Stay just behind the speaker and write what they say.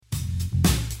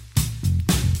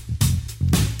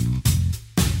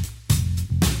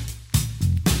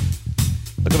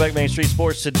back to Main Street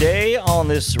Sports today on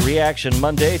this Reaction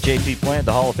Monday. JP Plant,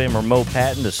 the Hall of Famer Mo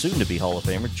Patton, the soon-to-be Hall of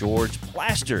Famer George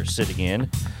Plaster sitting in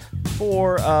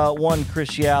for one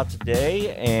Chris Yao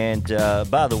today. And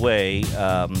by the way,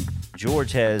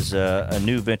 George has a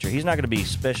new venture. He's not going to be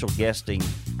special guesting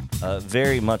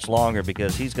very much longer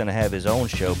because he's going to have his own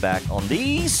show back on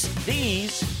this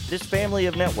family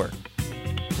of network.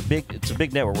 It's a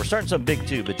big network. We're starting something big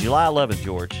too, but July 11th,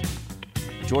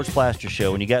 George Plaster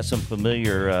Show, and you got some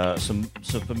familiar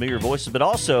familiar voices, but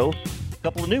also a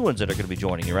couple of new ones that are going to be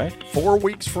joining you, right? 4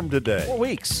 weeks from today. 4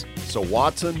 weeks. So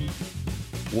Watson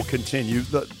will continue.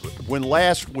 When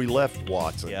last we left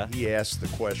Watson, he asked the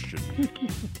question,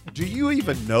 do you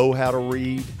even know how to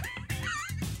read?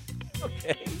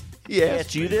 Okay. He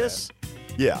asked you this?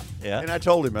 Yeah. Yeah. And I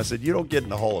told him, I said, you don't get in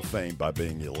the Hall of Fame by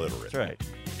being illiterate. That's right.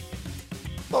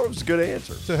 Thought it was a good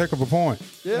answer. It's a heck of a point.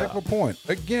 Yeah. Heck of a point.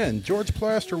 Again, George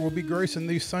Plaster will be gracing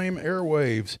these same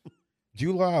airwaves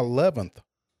July 11th,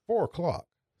 4 o'clock.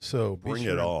 So bring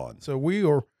it on. So we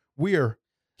are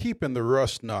keeping the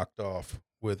rust knocked off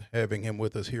with having him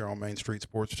with us here on Main Street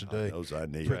Sports today. Those I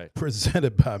need.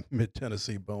 Presented by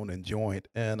Mid-Tennessee Bone and Joint.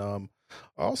 And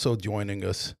also joining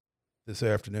us this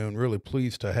afternoon, really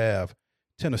pleased to have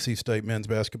Tennessee State men's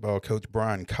basketball coach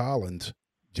Brian Collins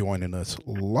joining us.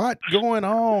 A lot going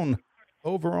on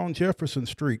over on Jefferson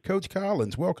Street. Coach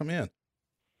Collins, welcome in.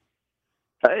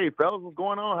 Hey, fellas, what's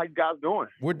going on? How you guys doing?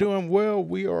 We're doing well.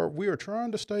 We are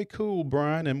trying to stay cool,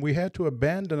 Brian, and we had to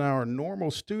abandon our normal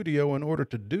studio in order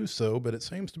to do so, but it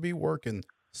seems to be working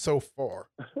so far.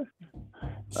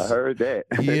 I heard that.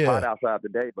 Yeah. It's hot outside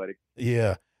today, buddy.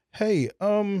 Yeah. Hey,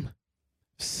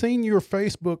 seen your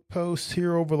Facebook posts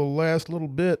here over the last little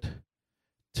bit.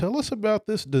 Tell us about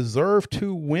this Deserve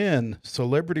to Win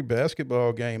celebrity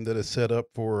basketball game that is set up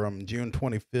for June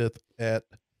 25th at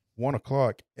 1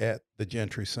 o'clock at the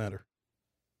Gentry Center.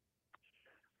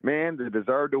 Man, the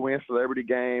Deserve to Win celebrity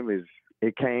game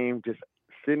it came just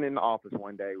sitting in the office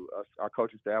one day. Our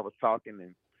coaching staff was talking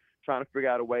and trying to figure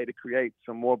out a way to create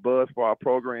some more buzz for our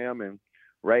program and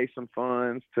raise some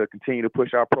funds to continue to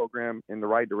push our program in the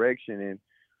right direction. And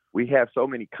we have so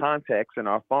many contacts in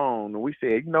our phone, and we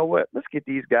said, you know what, let's get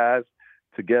these guys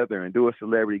together and do a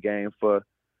celebrity game for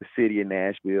the city of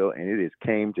Nashville, and it has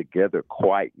came together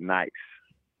quite nice.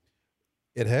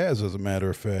 It has, as a matter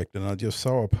of fact, and I just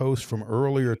saw a post from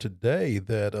earlier today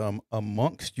that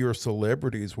amongst your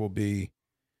celebrities will be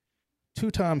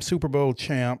two-time Super Bowl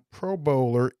champ, Pro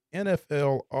Bowler,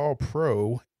 NFL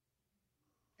All-Pro,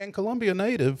 and Columbia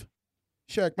native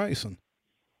Shaq Mason.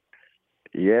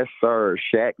 Yes, sir.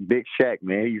 Shaq, Big Shaq,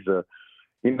 man. He's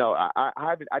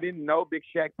I didn't know Big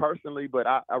Shaq personally, but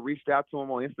I reached out to him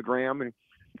on Instagram and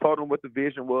told him what the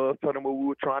vision was, told him what we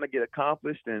were trying to get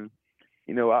accomplished. And,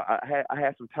 I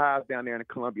had some ties down there in the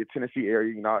Columbia, Tennessee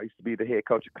area. I used to be the head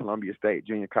coach at Columbia State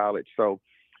Junior College. So,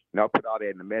 I put all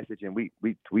that in the message, and we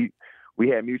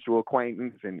had mutual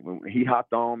acquaintance, and when he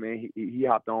hopped on, man, he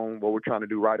hopped on what we're trying to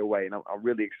do right away. And I'm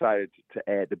really excited to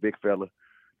add the big fella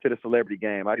to the celebrity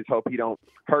game. I just hope he don't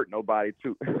hurt nobody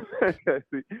too.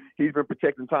 He's been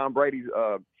protecting Tom Brady's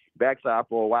backside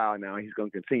for a while now. He's going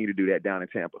to continue to do that down in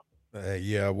Tampa.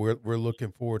 Yeah, we're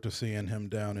looking forward to seeing him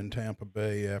down in Tampa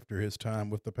Bay after his time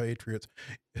with the Patriots.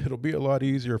 It'll be a lot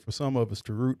easier for some of us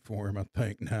to root for him, I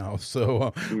think, now.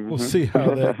 So we'll see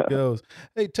how that goes.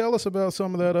 Hey, tell us about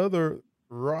some of that other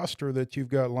roster that you've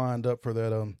got lined up for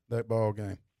that ball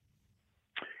game.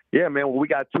 Yeah, man. Well, we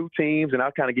got two teams, and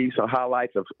I'll kind of give you some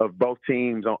highlights of both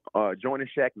teams. Joining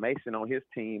Shaq Mason on his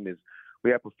team is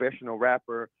we have professional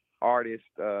rapper, artist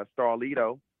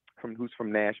Starlito, who's from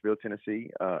Nashville, Tennessee.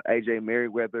 AJ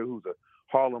Merriweather, who's a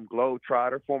Harlem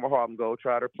Globetrotter, former Harlem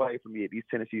Globetrotter, played for me at East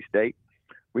Tennessee State.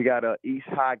 We got a East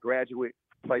High graduate,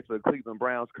 plays for the Cleveland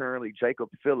Browns currently, Jacob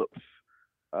Phillips.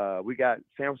 We got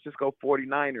San Francisco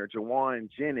 49er, Jawan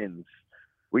Jennings.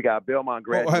 We got Belmont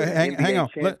graduate. Hang on.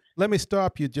 Let me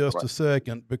stop you just a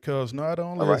second, because not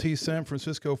only is he San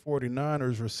Francisco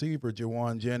 49ers receiver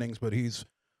Jawan Jennings, but he's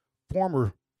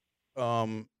former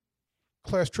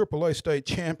Class AAA state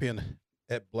champion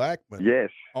at Blackman. Yes.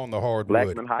 On the hardwood.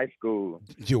 Blackman High School.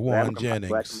 Jawan Jennings.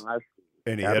 Blackman High School.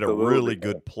 And he had a really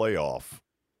good playoff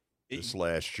this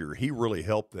last year. He really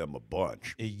helped them a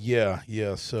bunch. Yeah.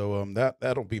 So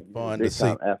that'll be fun to see.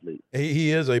 Big-time athlete.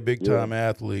 He is a big-time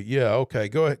athlete. Yeah, okay.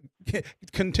 Go ahead.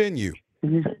 Continue.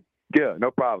 Yeah,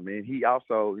 no problem, man. He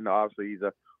also, obviously he's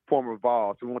a former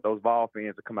Vol, so we want those Vol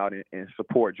fans to come out and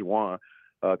support Juwan,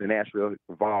 the Nashville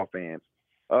Vol fans.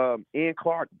 Ian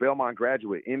Clark, Belmont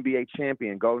graduate, NBA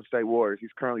champion, Golden State Warriors.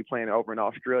 He's currently playing over in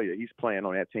Australia. He's playing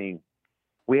on that team.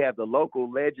 We have the local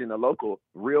legend, the local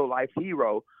real-life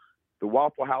hero, the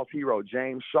Waffle House hero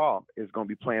James Shaw is going to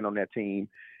be playing on that team.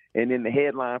 And then the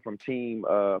headline from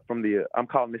I'm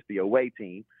calling this the away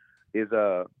team, is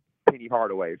Penny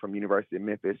Hardaway from University of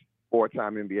Memphis,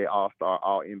 4-time NBA All-Star,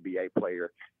 All-NBA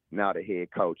player, now the head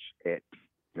coach at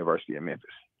University of Memphis.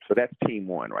 So that's team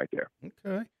one right there.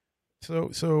 Okay.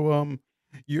 So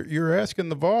you're asking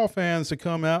the Vol fans to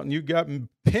come out, and you got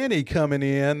Penny coming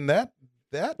in. That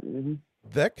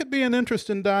could be an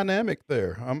interesting dynamic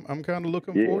there. I'm kind of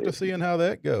looking forward to seeing how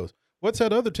that goes. What's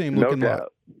that other team looking like?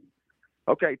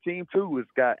 Okay, team two has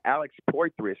got Alex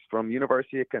Poitras from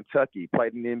University of Kentucky,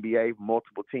 played in the NBA for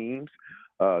multiple teams.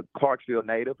 Clarksville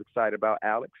native, excited about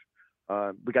Alex.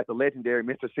 We got the legendary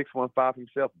Mr. 615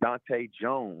 himself, Dante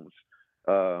Jones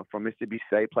from Mississippi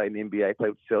State, played in the NBA,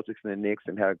 played with the Celtics and the Knicks,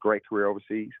 and had a great career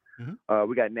overseas.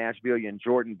 We got Nashvilleian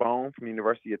Jordan Bone from the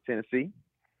University of Tennessee.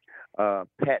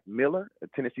 Pat Miller, a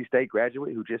Tennessee State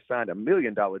graduate who just signed $1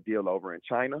 million deal over in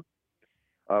China.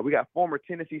 We got former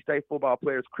Tennessee State football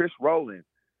players Chris Rowland,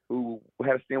 who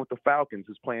had a stint with the Falcons,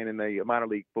 who's playing in the minor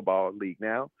league football league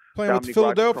now. Playing with the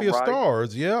Philadelphia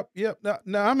Stars. Yep.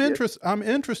 Now I'm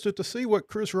interested to see what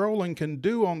Chris Rowland can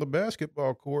do on the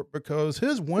basketball court, because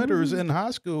his winters in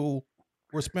high school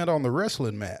were spent on the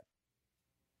wrestling mat.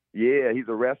 Yeah, he's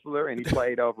a wrestler, and he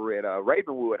played over at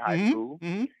Ravenwood High School.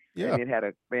 Yeah, and had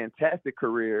a fantastic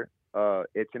career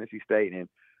at Tennessee State. And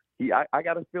I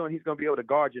got a feeling he's going to be able to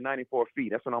guard you 94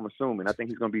 feet. That's what I'm assuming. I think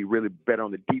he's going to be really better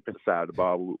on the defense side of the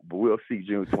ball, but we'll see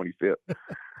June 25th.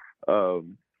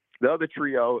 The other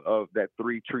trio of that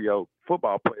three-trio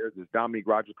football players is Dominique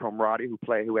Rodgers-Cromartie, who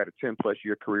had a 10-plus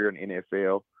year career in the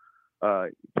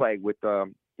NFL, played with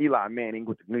Eli Manning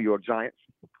with the New York Giants.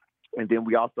 And then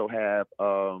we also have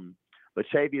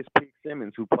Lachavious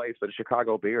Pitt-Simmons, who plays for the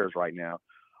Chicago Bears right now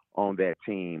on that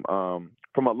team.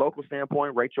 From a local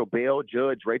standpoint,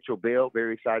 Judge Rachel Bell,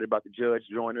 very excited about the Judge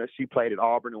joining us. She played at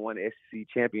Auburn and won the SEC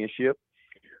championship.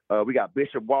 We got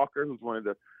Bishop Walker, who's one of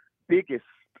the biggest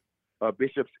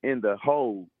bishops in the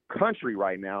whole country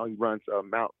right now. He runs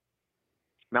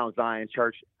Mount Zion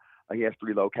Church. He has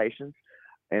 3 locations.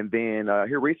 And then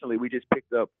here recently, we just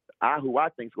picked up who I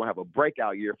think is going to have a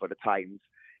breakout year for the Titans,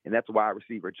 and that's wide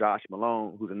receiver Josh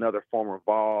Malone, who's another former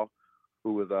Vol,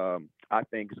 who is I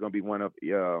think is going to be one of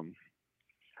the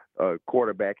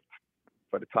quarterbacks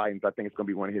for the Titans. I think it's going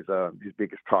to be one of his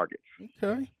biggest targets.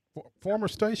 Okay, former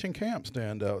Station Camp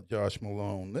standout Josh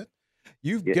Malone.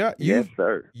 You've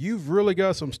really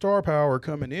got some star power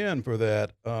coming in for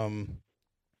that,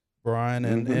 Brian,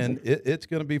 and it's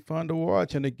going to be fun to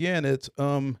watch. And again, it's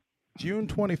June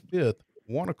 25th,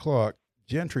 1:00,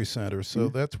 Gentry Center. So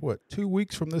that's 2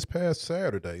 weeks from this past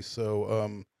Saturday.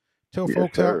 So tell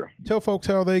folks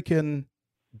how they can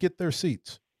get their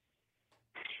seats.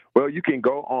 Well, you can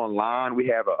go online. We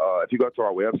have if you go to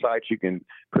our website, you can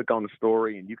click on the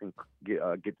story and you can get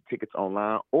the tickets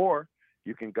online, or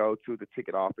you can go to the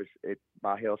ticket office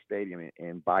by Hell Stadium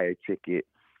and buy a ticket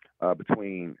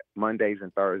between Mondays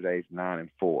and Thursdays, 9 and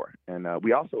 4. And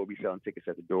we also will be selling tickets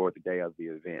at the door the day of the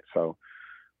event. So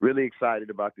really excited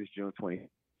about this June 20th.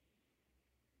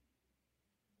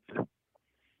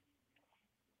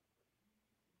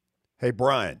 Hey,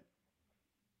 Brian.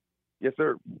 Yes,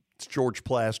 sir. It's George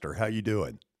Plaster. How you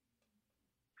doing?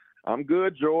 I'm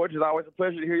good, George. It's always a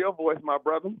pleasure to hear your voice, my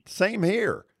brother. Same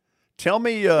here. Tell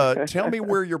me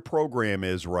where your program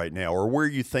is right now, or where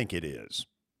you think it is.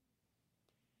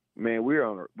 Man,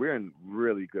 we're in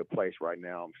really good place right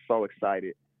now. I'm so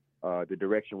excited. The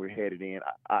direction we're headed in.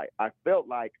 I felt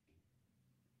like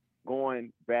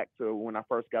going back to when I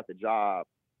first got the job,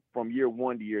 from year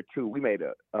 1 to year 2, we made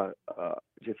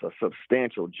just a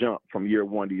substantial jump from year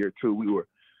 1 to year 2. We were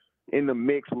in the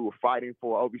mix. We were fighting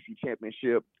for OVC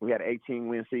championship. We had an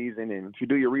 18-win season. And if you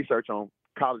do your research on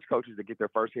college coaches that get their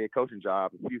first head coaching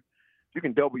job, if you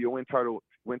can double your win total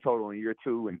in year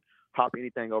 2 and hop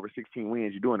anything over 16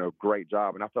 wins, you're doing a great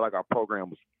job. And I feel like our program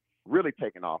was really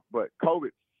taking off. But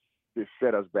COVID just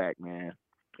set us back, man.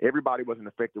 Everybody wasn't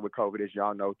affected with COVID, as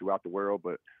y'all know, throughout the world,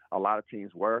 but a lot of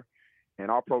teams were. And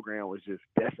our program was just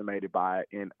decimated by it.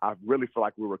 And I really feel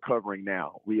like we're recovering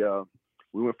now. We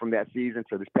went from that season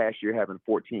to this past year having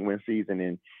a 14-win season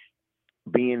and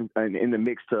being in the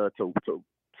mix to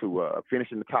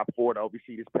finish in the top 4 at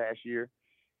OVC this past year.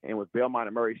 And with Belmont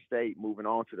and Murray State moving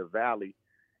on to the Valley,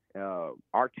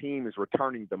 our team is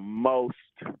returning the most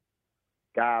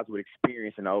guys with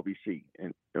experience in the OVC.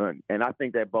 And I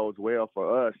think that bodes well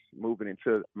for us moving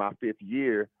into my 5th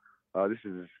year.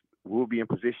 We'll be in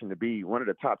position to be one of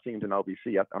the top teams in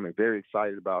OVC. I'm very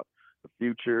excited about the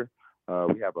future.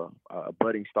 We have a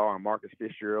budding star in Marcus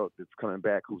Fitzgerald that's coming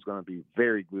back, who's going to be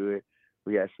very good.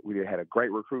 We had a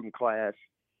great recruiting class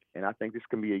And I think this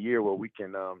can be a year where we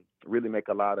can really make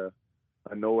a lot of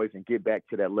noise and get back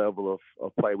to that level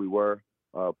of play we were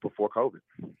before COVID.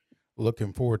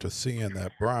 Looking forward to seeing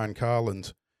that. Brian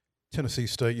Collins, Tennessee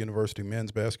State University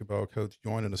men's basketball coach,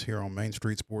 joining us here on Main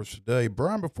Street Sports today.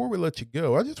 Brian, before we let you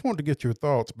go, I just wanted to get your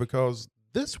thoughts because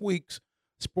this week's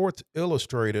Sports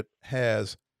Illustrated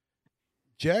has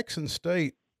Jackson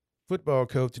State football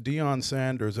coach Deion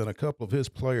Sanders and a couple of his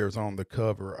players on the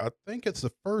cover. I think it's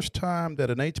the first time that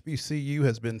an HBCU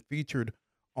has been featured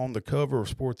on the cover of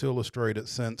Sports Illustrated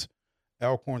since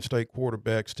Alcorn State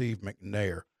quarterback Steve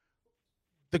McNair.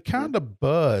 The kind of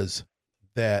buzz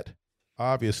that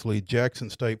obviously Jackson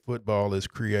State football is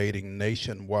creating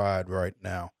nationwide right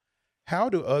now, how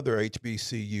do other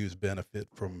HBCUs benefit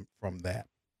from that?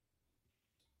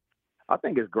 I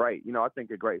think it's great. I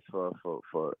think it's great for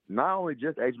not only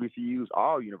just HBCUs,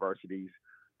 all universities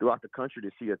throughout the country to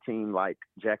see a team like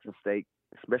Jackson State,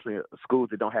 especially schools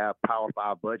that don't have Power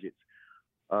 5 budgets,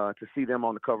 to see them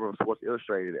on the cover of Sports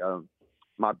Illustrated.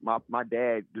 My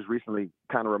dad just recently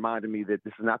kind of reminded me that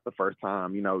this is not the first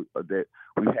time, that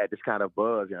we've had this kind of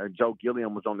buzz. Joe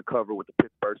Gilliam was on the cover with the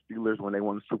Pittsburgh Steelers when they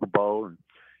won the Super Bowl, and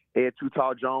Ed Too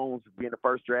Tall Jones being the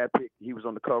first draft pick, he was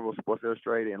on the cover of Sports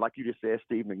Illustrated. And like you just said,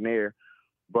 Steve McNair.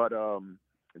 But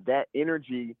that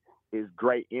energy is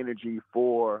great energy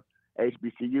for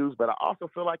HBCUs, but I also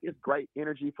feel like it's great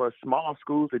energy for small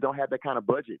schools that don't have that kind of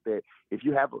budget. That if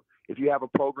you have a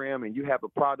program and you have a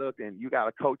product and you got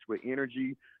a coach with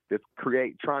energy that's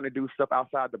trying to do stuff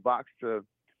outside the box to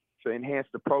enhance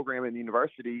the program in the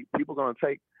university, people are going to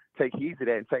take heed to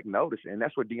that and take notice. And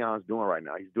that's what Deion's doing right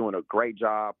now. He's doing a great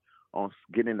job on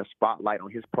getting the spotlight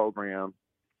on his program,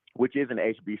 which is an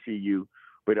HBCU,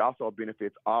 but it also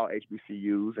benefits all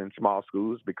HBCUs and small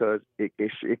schools because it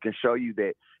can show you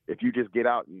that if you just get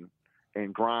out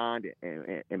and grind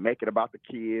and make it about the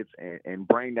kids and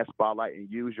bring that spotlight and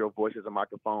use your voice as a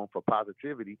microphone for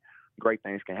positivity, great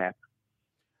things can happen.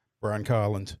 Brian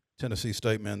Collins, Tennessee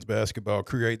State men's basketball,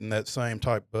 creating that same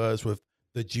type buzz with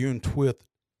the June 25th.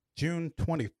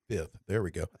 There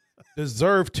we go.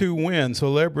 Deserve to win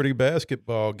celebrity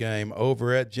basketball game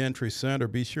over at Gentry Center.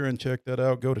 Be sure and check that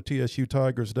out. Go to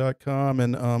tsutigers.com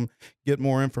and get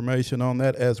more information on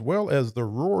that, as well as the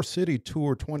Roar City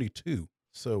Tour 22.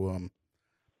 So,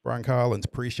 Brian Collins,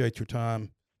 appreciate your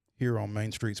time here on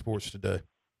Main Street Sports today.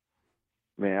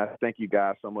 Man, I thank you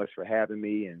guys so much for having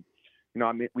me. And,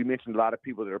 we mentioned a lot of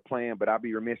people that are playing, but I'd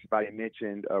be remiss if I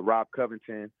mentioned Rob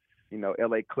Covington,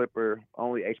 LA Clipper,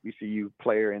 only HBCU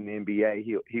player in the NBA.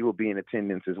 He will be in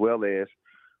attendance, as well as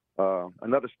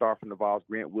another star from the Vols,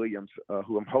 Grant Williams,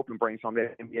 who I'm hoping brings home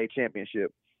that NBA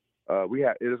championship.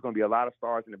 There's going to be a lot of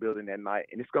stars in the building that night,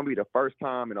 and it's going to be the first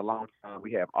time in a long time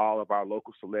we have all of our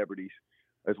local celebrities,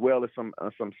 as well as some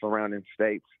surrounding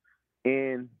states,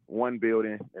 in one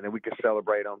building, and then we can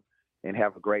celebrate them and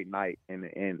have a great night, and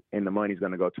the money's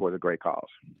going to go towards a great cause.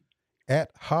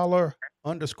 At holler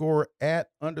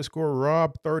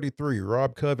 @_Rob33.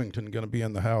 Rob Covington going to be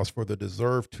in the house for the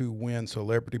Deserve to Win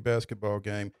celebrity basketball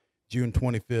game June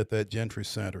 25th at Gentry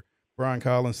Center. Brian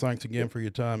Collins, thanks again for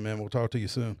your time, man. We'll talk to you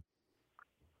soon.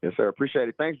 Yes, sir. Appreciate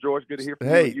it. Thanks, George. Good to hear from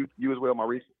you as well,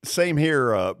 Maurice. Same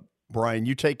here, Brian.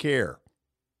 You take care.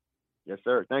 Yes,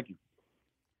 sir. Thank you.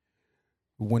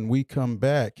 When we come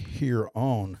back here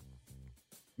on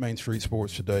Main Street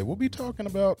Sports today, we'll be talking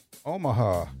about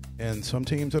Omaha and some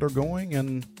teams that are going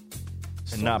and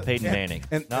not Peyton Manning.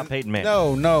 Not Peyton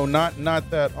Manning. No,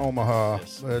 not that Omaha.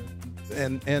 Yes.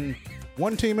 And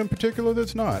one team in particular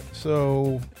that's not.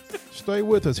 So stay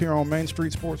with us here on Main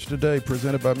Street Sports today,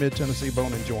 presented by Mid-Tennessee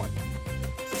Bone and Joint.